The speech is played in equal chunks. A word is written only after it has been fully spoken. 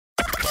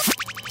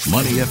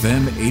Money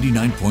FM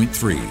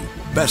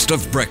 89.3. Best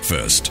of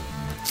breakfast.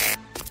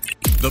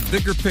 The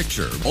bigger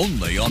picture,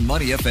 only on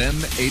Money FM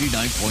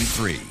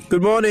 89.3.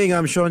 Good morning,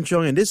 I'm Sean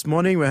Cheong, and this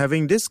morning we're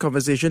having this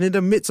conversation in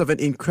the midst of an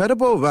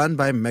incredible run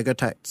by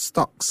megatech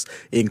stocks,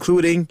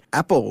 including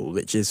Apple,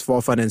 which is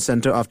forefront and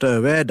center after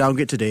a rare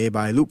downgrade today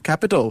by Loop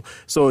Capital.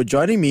 So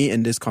joining me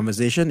in this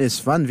conversation is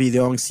Van V.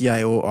 Leong,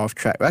 CIO of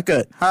Track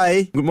Record.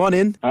 Hi, good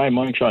morning. Hi,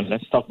 morning, Sean.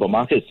 Let's talk about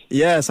markets.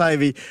 Yes, hi,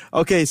 V.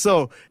 Okay,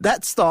 so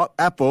that stock,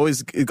 Apple,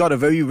 it got a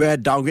very rare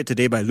downgrade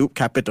today by Loop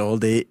Capital.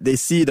 They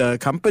see the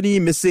company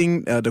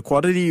missing the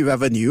quarterly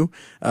revenue.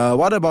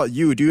 What about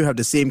you? Do you have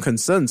the same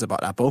concerns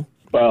about Apple?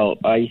 Well,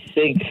 I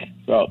think,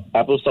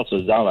 Apple stocks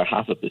was down like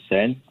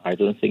 0.5%. I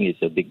don't think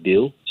it's a big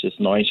deal. It's just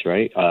noise,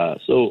 right?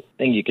 So I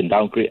think you can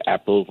downgrade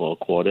Apple for a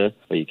quarter,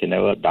 but you can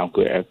never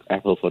downgrade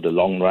Apple for the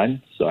long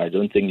run. So I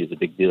don't think it's a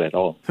big deal at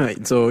all.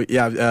 Right. So,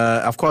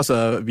 of course,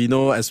 we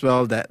know as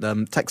well that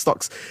tech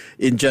stocks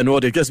in general,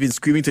 they've just been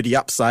screaming to the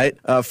upside.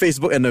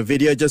 Facebook and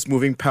Nvidia just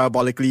moving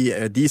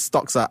parabolically. These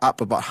stocks are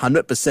up about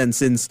 100%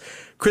 since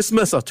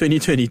Christmas of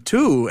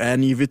 2022.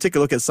 And if you take a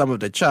look at some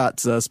of the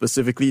charts,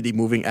 specifically the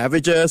moving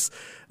averages,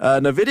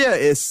 Nvidia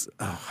is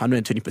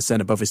 120%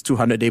 above its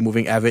 200-day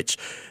moving average.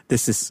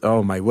 This is,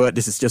 oh my word,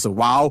 this is just a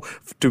wow.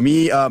 To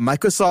me,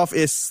 Microsoft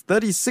is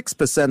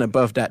 36%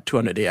 above that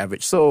 200-day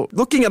average. So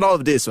looking at all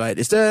of this, right,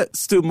 is there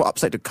still more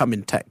upside to come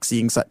in tech,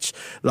 seeing such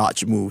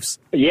large moves?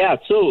 Yeah,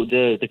 so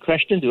the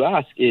question to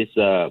ask is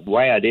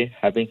why are they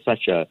having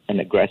such an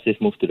aggressive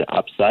move to the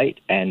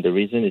upside? And the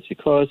reason is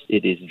because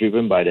it is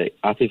driven by the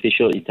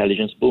artificial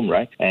intelligence boom,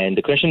 right? And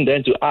the question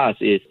then to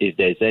ask is if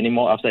there's any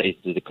more upside,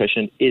 the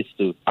question is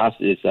to ask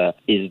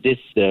is this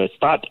the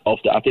start of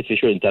the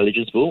artificial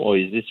intelligence boom, or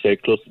is this very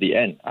close to the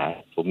end?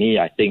 For me,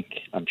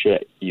 I'm sure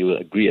you will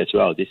agree as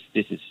well. This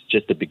is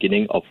just the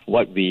beginning of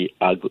what we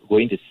are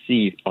going to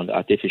see on the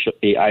artificial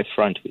AI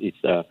front. It's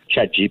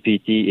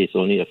ChatGPT is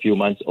only a few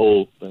months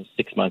old,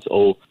 6 months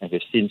old, and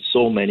we've seen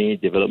so many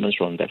developments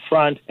from that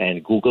front.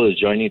 And Google is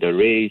joining the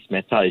race,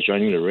 Meta is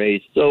joining the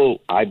race.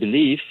 So I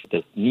believe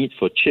the need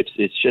for chips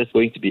is just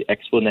going to be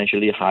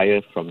exponentially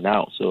higher from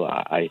now. So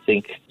I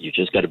think you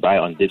just got to buy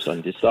on dips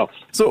on these stocks.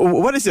 So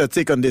what is your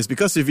take on this?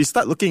 Because if you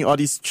start looking at all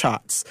these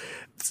charts,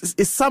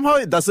 somehow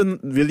it doesn't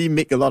really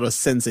make a lot of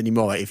sense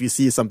anymore, right? If you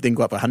see something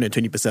go up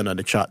 120% on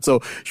the chart. So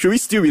should we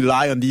still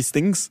rely on these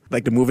things,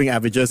 like the moving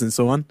averages and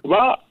so on?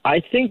 Well, I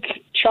think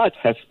charts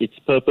have its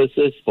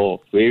purposes for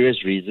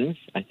various reasons.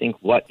 I think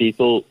what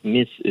people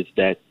miss is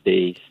that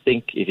they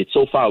think if it's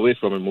so far away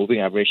from a moving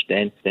average,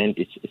 then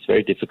it's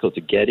very difficult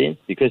to get in,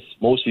 because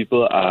most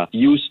people are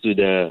used to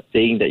the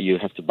saying that you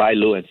have to buy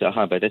low and sell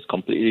high, but that's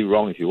completely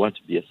wrong if you want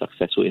to be a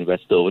successful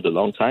investor over the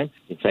long time.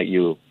 In fact,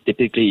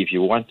 typically, if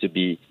you want to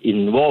be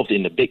involved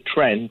in the big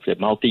trend, the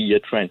multi-year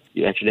trend,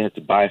 you actually have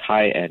to buy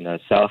high and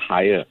sell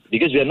higher.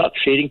 Because we are not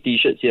trading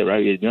T-shirts here,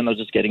 right? We're not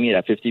just getting it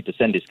at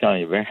 50% discount.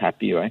 You're very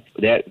happy, right?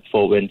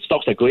 Therefore, when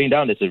stocks are going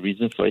down, there's a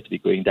reason for it to be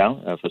going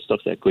down. For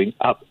stocks that are going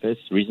up, there's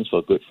reasons for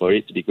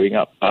it to be going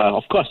up.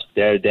 Of course,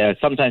 there are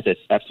sometimes there's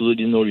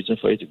absolutely no reason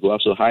for it to go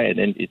up so high, and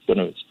then it's going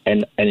to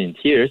end in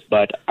tears.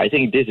 But I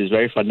think this is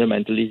very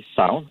fundamentally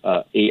sound.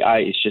 AI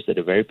is just at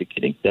the very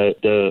beginning.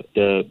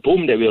 The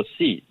boom that we'll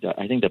see,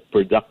 I think the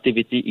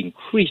productivity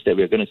increase that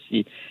we're going to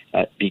see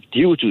be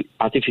due to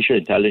artificial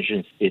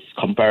intelligence is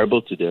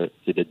comparable to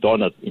the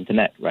dawn of the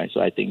internet, right?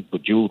 So I think,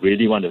 would you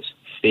really want to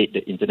fade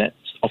the internet?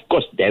 Of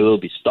course, there will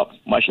be stocks,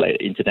 much like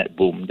the internet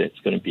boom, that's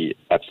going to be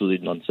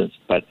absolute nonsense.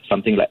 But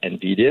something like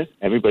Nvidia,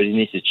 everybody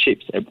needs the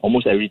chips, and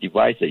almost every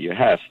device that you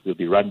have will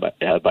be run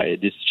by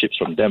these chips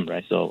from them,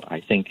 right? So I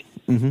think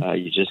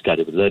you just got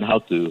to learn how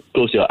to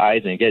close your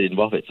eyes and get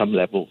involved at some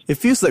level. It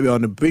feels like we're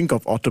on the brink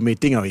of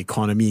automating our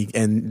economy,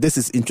 and this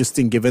is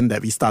interesting given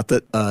that we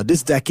started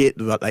this decade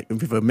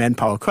with a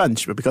manpower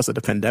crunch because of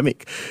the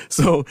pandemic.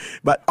 So,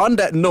 but on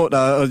that note,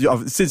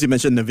 since you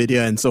mentioned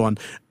Nvidia and so on,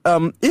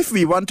 if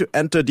we want to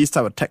enter these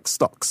type of tech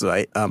stocks,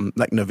 right,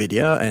 like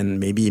Nvidia and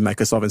maybe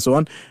Microsoft and so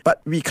on,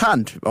 but we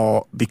can't,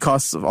 or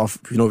because of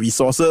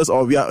resources,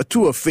 or we are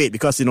too afraid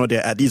because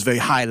they're at these very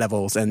high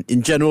levels, and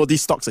in general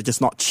these stocks are just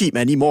not cheap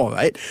anymore,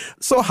 right?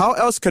 So how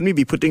else can we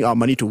be putting our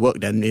money to work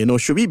then?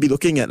 Should we be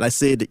looking at, let's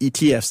say, the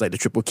ETFs like the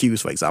triple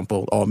Qs, for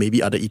example, or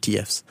maybe other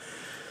ETFs?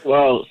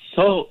 Well,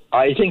 so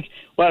I think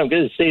what I'm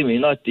going to say may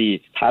not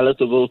be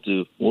palatable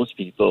to most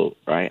people,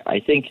 right? I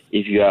think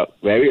if you are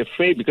very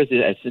afraid because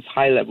it has this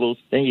high levels,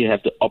 then you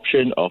have the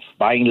option of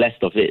buying less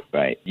of it,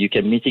 right? You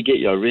can mitigate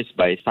your risk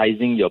by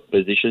sizing your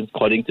positions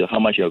according to how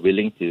much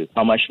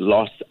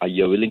loss are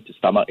you willing to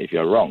stomach if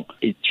you're wrong.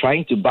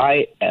 Trying to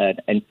buy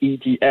an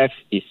ETF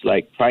is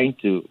like trying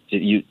to,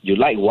 you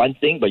like one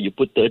thing, but you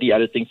put 30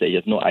 other things that you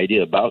have no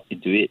idea about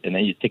into it, and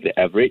then you take the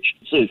average.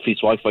 So if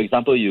it's, for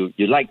example, you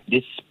like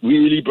this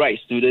really bright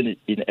student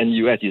in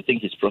NUS, you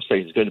think his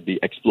prospect is going to be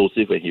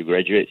explosive when he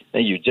graduates,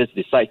 then you just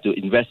decide to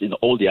invest in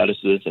all the other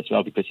students as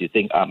well because you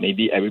think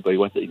maybe everybody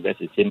wants to invest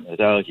in him as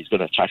well. He's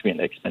going to charge me an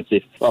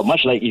expensive. Well,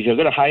 much like if you're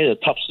going to hire a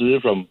top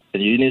student from the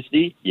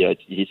university,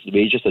 his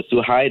wages are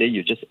too high, then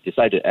you just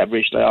decide to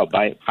average that out,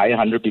 hire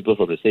 100 people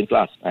from the same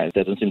class. It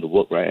doesn't seem to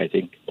work, right, I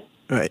think.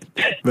 Right.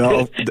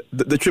 Well,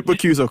 the triple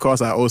Qs, of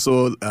course, are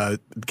also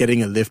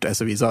getting a lift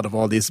as a result of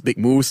all these big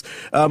moves.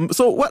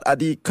 So what are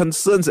the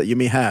concerns that you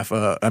may have,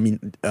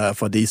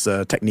 for these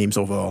tech names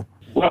overall?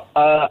 Well,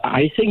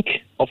 I think,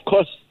 of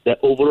course, the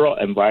overall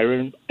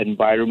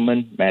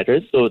environment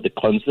matters. So the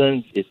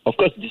concern is, of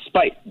course,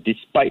 despite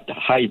the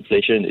high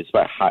inflation,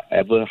 despite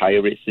ever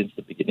higher rates since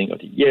the beginning of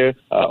the year,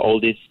 all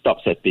these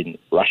stocks have been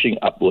rushing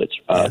upwards.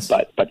 Yes.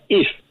 But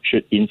if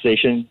should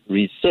inflation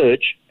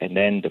resurge and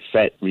then the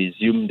Fed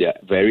resume their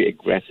very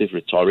aggressive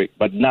rhetoric,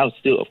 but now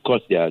still, of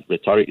course, their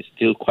rhetoric is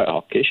still quite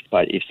hawkish.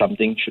 But if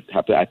something should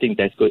happen, I think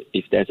that's good.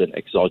 If there's an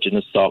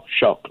exogenous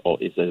shock or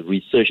is a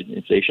resurge in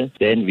inflation,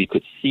 then we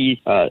could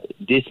see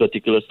these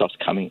particular stocks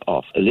coming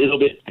off a little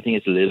bit. I think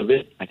it's a little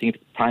bit. I think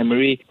the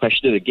primary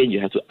question again you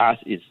have to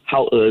ask is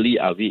how early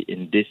are we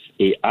in this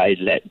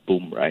AI-led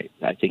boom, right?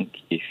 I think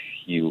if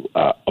you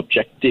are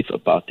objective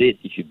about it,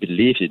 if you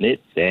believe in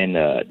it, then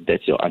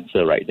that's your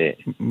answer right there.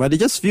 But it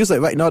just feels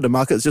like right now the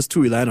market is just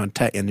too reliant on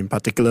tech and in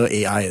particular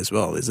AI as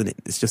well, isn't it?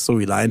 It's just so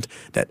reliant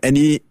that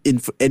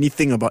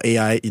anything about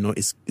AI,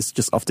 is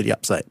just off to the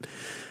upside.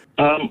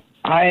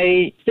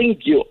 I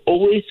think you're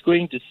always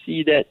going to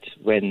see that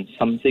when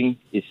something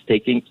is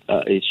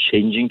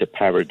changing the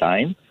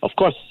paradigm. Of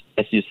course,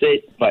 as you said,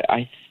 but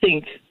I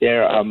think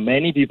there are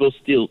many people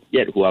still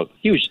yet who are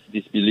huge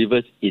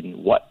disbelievers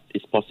in what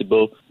is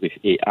possible with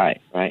AI,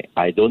 right?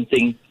 I don't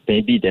think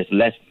maybe there's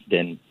less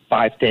than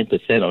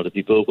 5-10% of the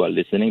people who are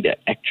listening, they're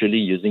actually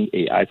using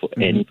AI for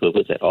any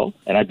purpose at all.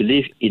 And I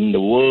believe in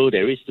the world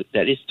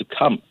that is to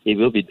come, it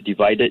will be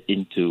divided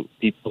into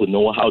people who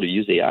know how to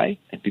use AI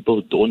and people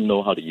who don't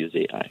know how to use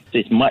AI. So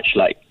it's much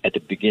like at the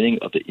beginning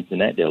of the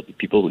internet, there'll be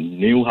people who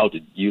knew how to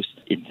use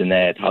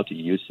internet, how to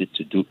use it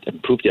to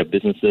improve their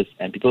businesses,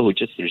 and people who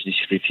just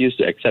refuse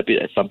to accept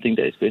it as something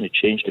that is going to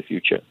change the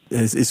future.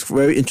 It's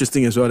very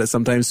interesting as well that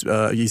sometimes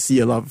you see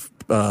a lot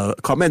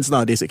of comments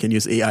nowadays that can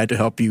use AI to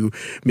help you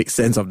make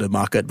sense of the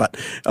market. But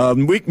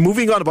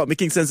moving on about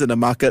making sense in the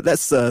market,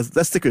 let's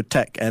stick with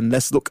tech and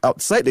let's look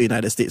outside the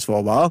United States for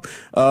a while.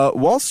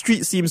 Wall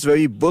Street seems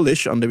very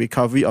bullish on the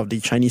recovery of the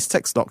Chinese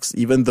tech stocks,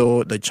 even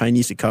though the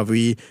Chinese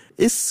recovery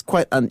is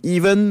quite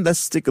uneven.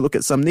 Let's take a look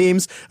at some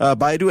names.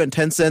 Baidu and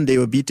Tencent, they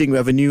were beating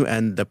revenue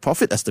and the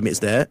profit estimates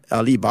there.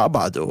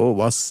 Alibaba, though,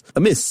 was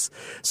a miss.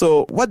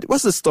 So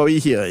what's the story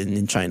here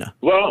in China?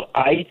 Well,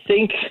 I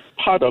think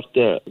part of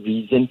the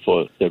reason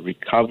for the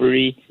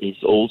recovery is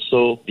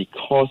also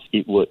because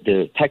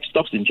the tech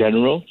stocks in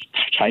general,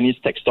 Chinese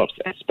tech stocks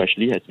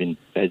especially, has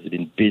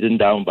been beaten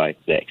down by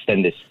the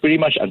extent that's pretty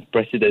much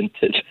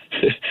unprecedented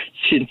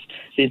since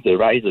the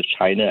rise of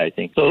China, I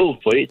think. So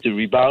for it to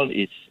rebound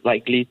is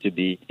likely to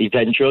be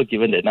eventual,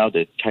 given that now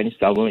the Chinese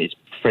government is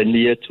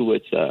friendlier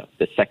towards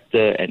the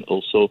sector, and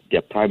also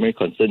their primary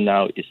concern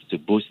now is to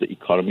boost the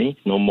economy,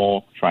 no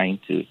more trying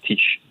to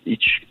teach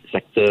each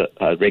sector,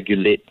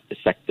 regulate the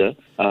sector.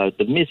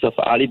 The miss of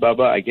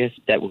Alibaba, I guess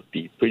that would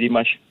be pretty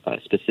much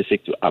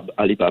specific to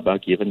Alibaba,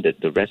 given that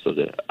the rest of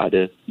the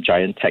other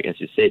giant tech, as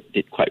you said,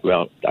 did quite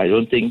well. I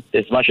don't think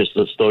there's much of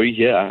the story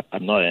here.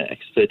 I'm not an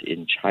expert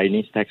in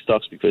Chinese tech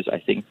stocks because I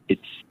think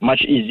it's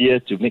much easier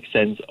to make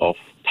sense of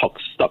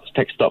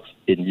tech stocks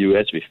in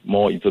US with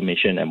more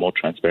information and more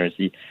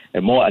transparency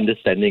and more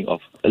understanding of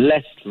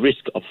less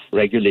risk of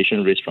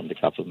regulation risk from the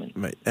government.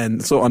 Right.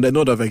 And so on the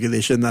note of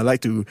regulation, I'd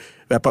like to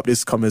wrap up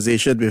this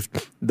conversation with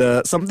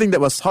something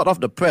that was hot off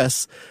the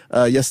press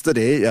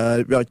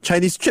yesterday.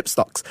 Chinese chip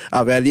stocks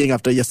are rallying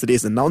after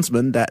yesterday's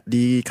announcement that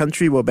the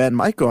country will ban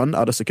Micron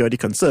out of security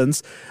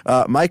concerns.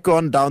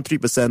 Micron down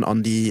 3%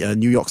 on the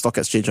New York Stock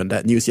Exchange on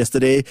that news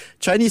yesterday.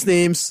 Chinese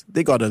names,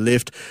 they got a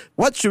lift.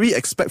 What should we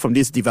expect from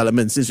these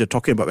developments since you're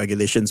talking about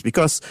regulations?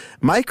 Because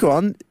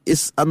Micron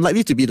is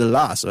unlikely to be the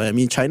last, right? I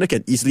mean, China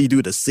can easily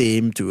do the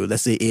same to,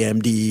 let's say,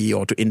 AMD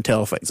or to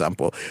Intel, for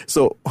example.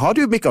 So how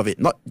do you make of it?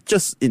 Not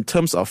just in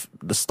terms of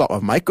the stock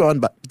of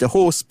Micron, but the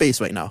whole space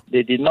right now.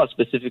 They did not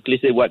specifically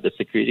say what the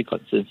security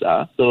concerns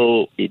are.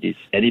 So it is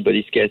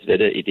anybody's guess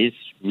whether it is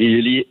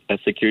really a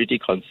security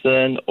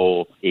concern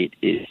or it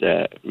is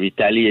a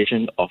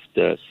retaliation of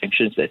the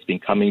sanctions that's been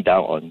coming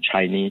down on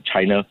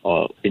China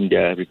or in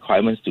their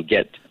requirements to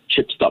get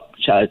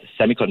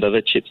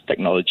semiconductor chips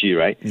technology,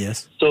 right?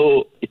 Yes.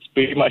 So it's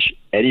pretty much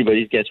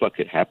anybody's guess what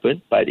could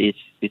happen, but it's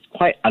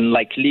quite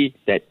unlikely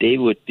that they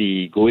would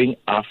be going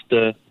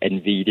after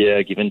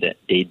NVIDIA, given that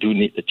they do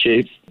need the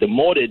chips. The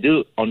more they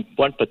do on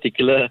one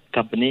particular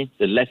company,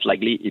 the less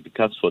likely it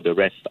becomes for the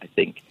rest, I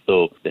think.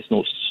 So there's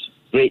no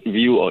great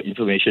view or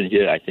information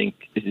here. I think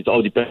this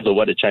all depends on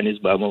what the Chinese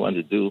government want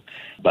to do.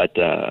 But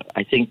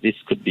I think this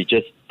could be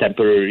just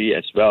temporary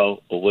as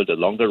well. Over the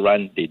longer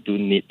run, they do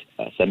need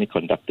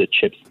semiconductor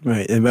chips.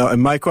 Right. And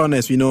Micron,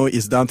 as we know,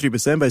 is down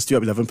 3%, but it's still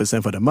up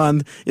 11% for the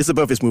month. It's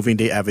above its moving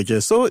day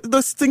averages. So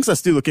those things are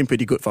still looking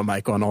pretty good for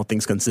Micron, all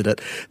things considered.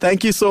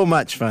 Thank you so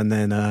much, Fan,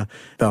 and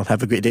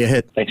have a great day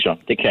ahead. Thanks, Sean.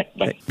 Take care.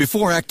 Bye.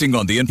 Before acting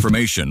on the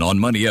information on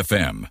Money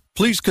FM,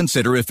 please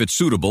consider if it's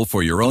suitable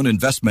for your own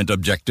investment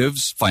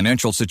objectives,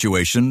 financial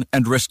situation,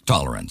 and risk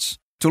tolerance.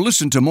 To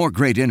listen to more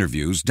great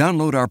interviews,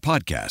 download our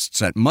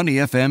podcasts at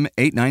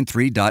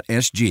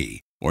moneyfm893.sg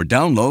or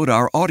download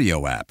our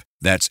audio app.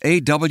 That's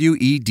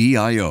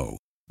AWEDIO.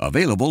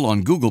 Available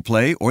on Google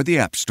Play or the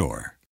App Store.